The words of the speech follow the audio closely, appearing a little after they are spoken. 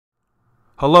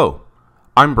Hello,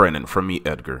 I'm Brandon from Meet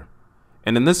Edgar,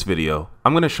 and in this video,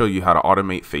 I'm going to show you how to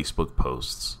automate Facebook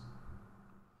posts.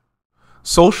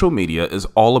 Social media is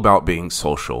all about being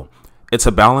social. It's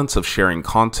a balance of sharing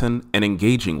content and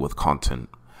engaging with content.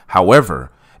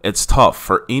 However, it's tough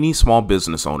for any small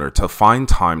business owner to find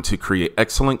time to create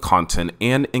excellent content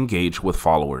and engage with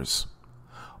followers.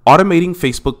 Automating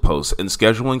Facebook posts and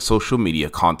scheduling social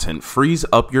media content frees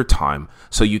up your time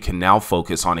so you can now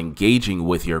focus on engaging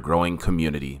with your growing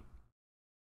community.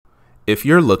 If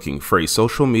you're looking for a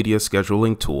social media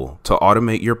scheduling tool to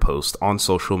automate your post on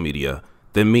social media,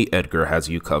 then Meet Edgar has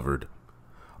you covered.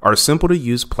 Our simple to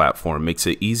use platform makes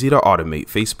it easy to automate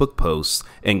Facebook posts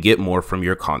and get more from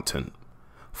your content.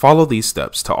 Follow these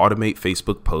steps to automate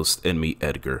Facebook posts in Meet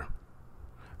Edgar.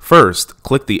 First,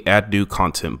 click the Add New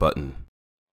Content button.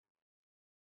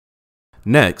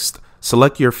 Next,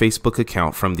 select your Facebook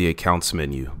account from the Accounts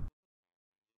menu.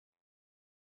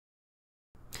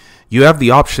 You have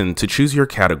the option to choose your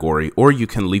category, or you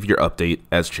can leave your update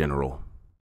as general.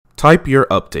 Type your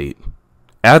update,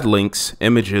 add links,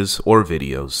 images, or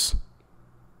videos,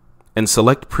 and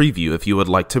select Preview if you would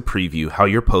like to preview how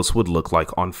your post would look like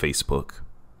on Facebook.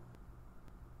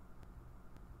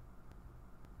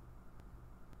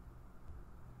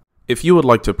 If you would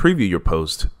like to preview your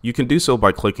post, you can do so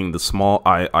by clicking the small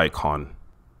eye icon.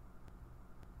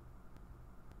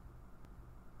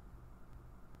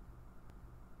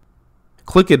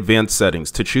 Click Advanced Settings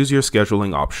to choose your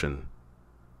scheduling option.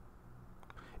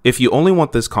 If you only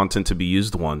want this content to be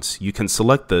used once, you can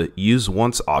select the Use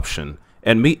Once option,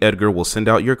 and Meet Edgar will send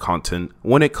out your content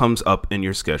when it comes up in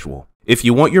your schedule. If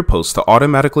you want your post to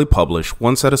automatically publish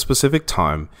once at a specific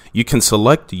time, you can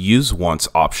select Use Once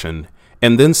option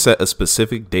and then set a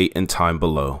specific date and time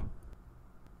below.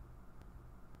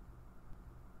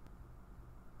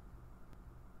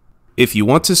 If you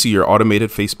want to see your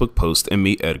automated Facebook post in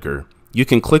Meet Edgar, you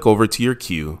can click over to your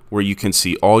queue where you can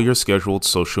see all your scheduled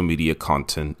social media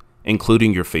content,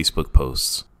 including your Facebook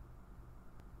posts.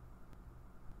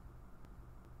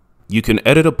 You can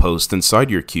edit a post inside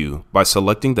your queue by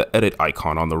selecting the edit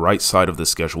icon on the right side of the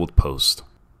scheduled post.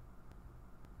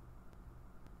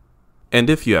 And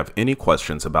if you have any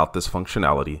questions about this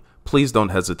functionality, please don't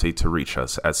hesitate to reach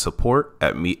us at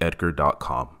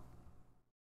support@meetedgar.com.